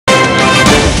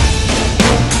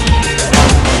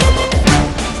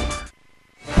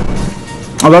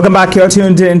Welcome back. You're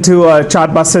tuned into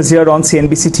Chartbusters here on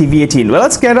CNBC TV18. Well,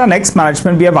 let's get our next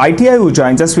management. We have ITI who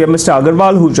joins us. We have Mr.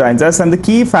 Agarwal who joins us. And the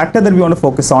key factor that we want to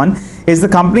focus on is the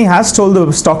company has told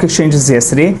the stock exchanges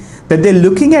yesterday that they're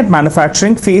looking at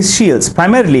manufacturing face shields,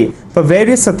 primarily for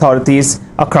various authorities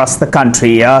across the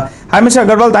country. Hi, Mr.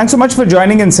 Agarwal. Thanks so much for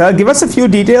joining in, sir. Give us a few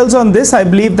details on this. I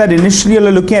believe that initially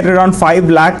you're looking at around 5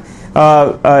 lakh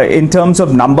in terms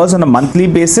of numbers on a monthly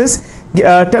basis.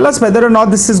 Tell us whether or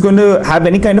not this is going to have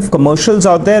any kind of commercials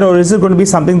out there, or is it going to be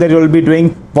something that you'll be doing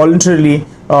voluntarily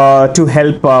to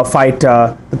help fight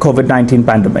the COVID-19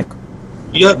 pandemic?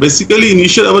 Yeah, basically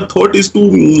initial our thought is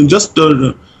to just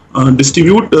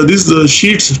distribute these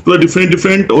sheets to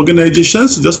different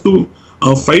organizations just to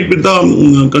fight with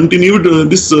the continued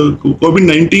this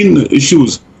COVID-19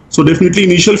 issues. So definitely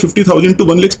initial 50,000 to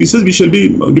 1 lakh pieces we shall be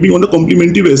giving on a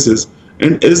complimentary basis.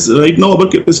 And as right now our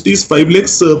capacity is 5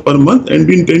 lakhs per month, and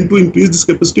we intend to increase this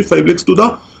capacity 5 lakhs to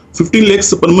the 15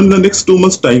 lakhs per month in the next 2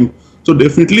 months time. So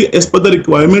definitely as per the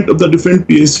requirement of the different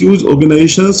PSUs,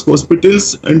 organizations,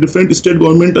 hospitals and different state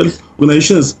governmental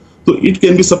organizations, so it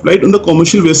can be supplied on the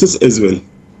commercial basis as well.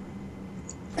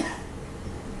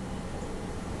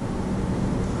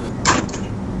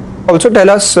 Also tell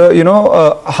us,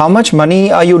 how much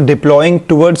money are you deploying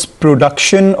towards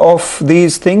production of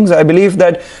these things? I believe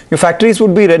that your factories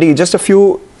would be ready. Just a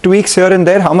few tweaks here and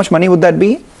there. How much money would that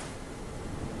be?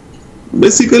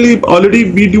 Basically,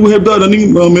 already we do have the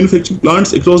running manufacturing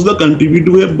plants across the country. We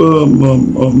do have,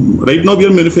 right now we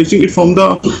are manufacturing it from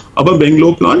our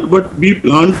Bangalore plant, but we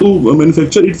plan to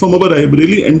manufacture it from our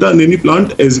Raebareli and the Naini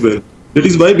plant as well. That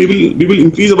is why we will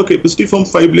increase our capacity from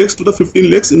 5 lakhs to the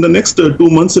 15 lakhs in the next 2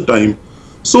 months time.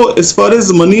 So as far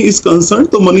as money is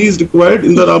concerned, the money is required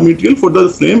in the raw material for the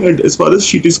frame, and as far as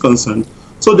sheet is concerned.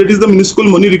 So that is the minuscule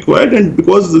money required, and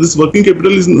because this working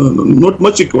capital is not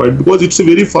much required, because it's a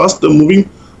very fast moving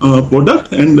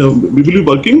product, and we will be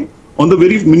working on the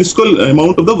very minuscule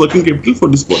amount of the working capital for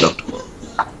this product.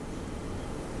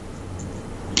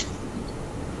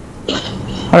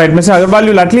 All right, Mr. Agarwal,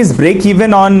 you'll at least break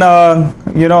even on,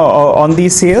 on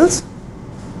these sales?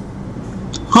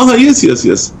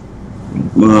 Yes.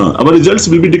 Our results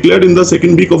will be declared in the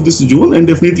second week of this June, and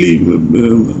definitely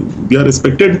we are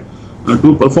expected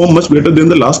to perform much better than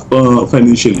the last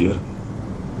financial year.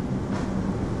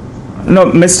 No,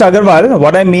 Mr. Agarwal,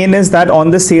 what I mean is that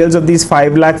on the sales of these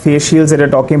 5 lakh face shields that you're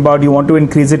talking about, you want to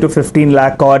increase it to 15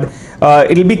 lakh odd.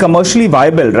 It'll be commercially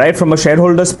viable, right? From a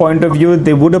shareholder's point of view,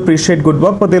 they would appreciate good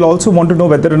work, but they'll also want to know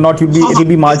whether or not it'll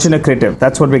be margin accretive.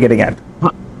 That's what we're getting at.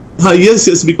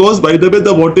 Yes, because by the way,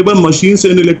 the whatever machines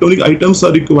and electronic items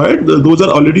are required, those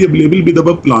are already available with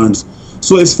our plants.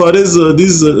 So as far as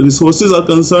these resources are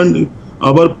concerned,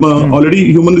 our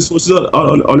already human resources are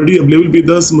already available with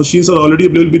us, machines are already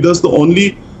available with us. The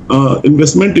only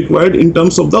investment required in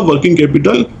terms of the working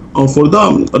capital for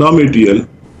the raw material,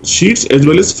 sheets as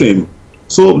well as frame.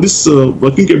 So this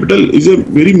working capital is a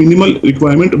very minimal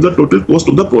requirement of the total cost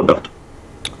of the product.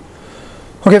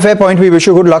 Okay, fair point. We wish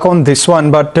you good luck on this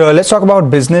one. But let's talk about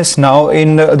business now.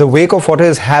 In the wake of what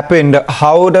has happened,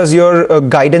 how does your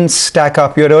guidance stack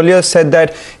up? You had earlier said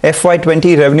that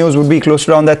FY20 revenues would be close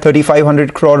to around that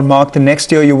 3,500 crore mark. The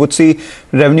next year you would see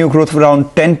revenue growth of around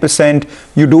 10%.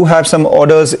 You do have some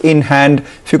orders in hand.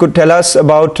 If you could tell us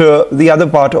about the other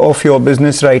part of your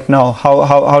business right now,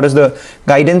 how does the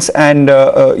guidance and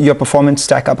your performance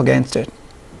stack up against it?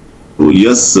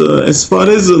 Yes, as far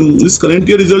as this current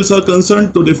year results are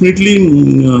concerned, so definitely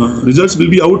results will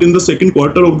be out in the second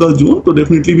quarter of the June. So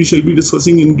definitely we shall be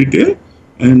discussing in detail,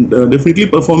 and definitely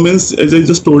performance, as I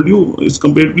just told you, is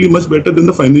comparatively much better than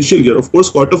the financial year. Of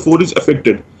course, quarter 4 is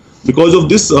affected because of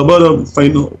this. Our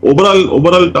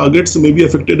overall targets may be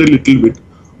affected a little bit,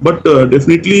 but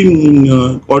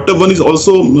definitely quarter 1 is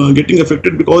also getting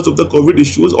affected because of the COVID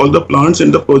issues. All the plants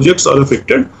and the projects are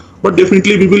affected. But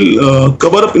definitely we will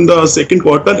cover up in the second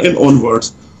quarter and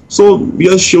onwards. So we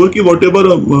are sure that whatever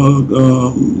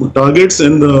targets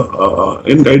and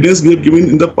guidance we have given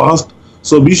in the past,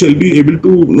 so we shall be able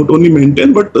to not only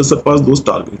maintain but surpass those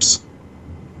targets.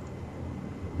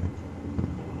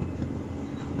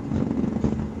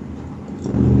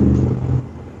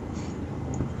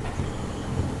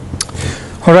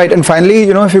 All right, and finally,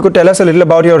 if you could tell us a little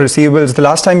about your receivables. The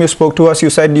last time you spoke to us, you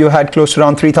said you had close to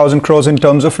around 3,000 crores in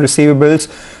terms of receivables.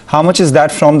 How much is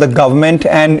that from the government?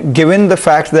 And given the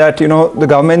fact that, the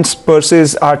government's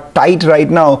purses are tight right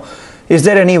now, is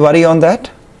there any worry on that?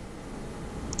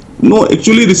 No,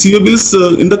 actually receivables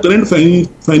in the current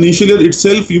financial year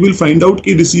itself, you will find out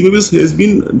that receivables has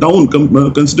been down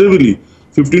considerably.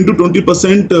 15 to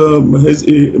 20% has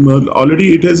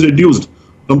already it has reduced.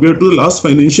 compared to the last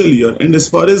financial year. And as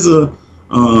far as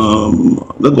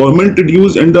the government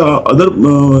reduced and the other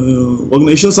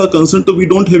organizations are concerned, so we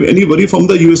don't have any worry from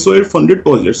the USO funded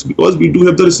projects, because we do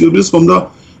have the receivables from the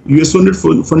USO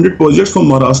funded projects from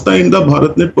Maharashtra and the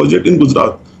BharatNet project in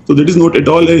Gujarat. So that is not at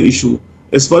all an issue.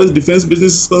 As far as defense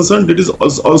business is concerned, that is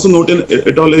also not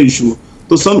at all an issue.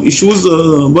 So some issues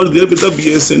were there with the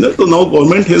BSNL. So now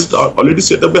government has already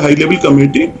set up a high-level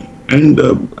committee, and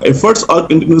efforts are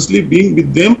continuously being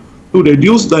with them to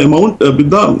reduce the amount with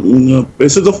the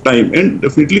passage of time. And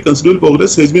definitely considerable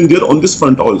progress has been there on this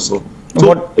front also.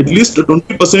 So at least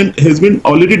 20% has been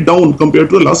already down compared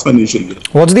to the last financial year.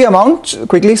 What's the amount,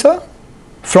 quickly, sir,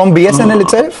 from BSNL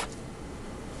itself?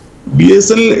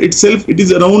 BSNL itself, it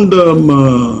is around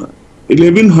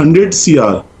 1100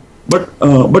 CR. But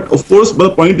of course, the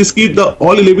point is that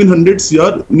all 1100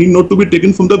 CR need not to be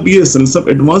taken from the BSNL. Some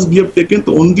advance we have taken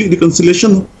to only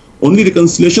reconciliation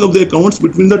of the accounts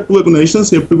between the two organizations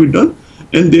have to be done,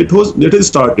 and that has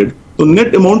started. So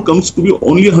net amount comes to be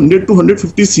only 100 to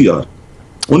 150 CR.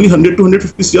 Only 100 to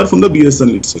 150 CR from the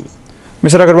BSNL itself.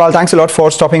 Mr. Agarwal, thanks a lot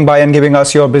for stopping by and giving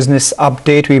us your business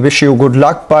update. We wish you good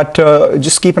luck, but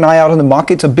just keep an eye out on the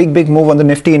markets. A big move on the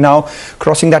Nifty now,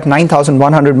 crossing that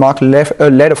 9,100 mark,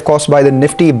 led of course by the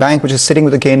Nifty Bank, which is sitting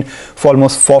with a gain for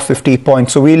almost 450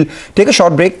 points. So we'll take a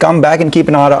short break, come back and keep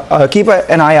an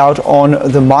eye out on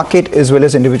the market as well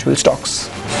as individual stocks.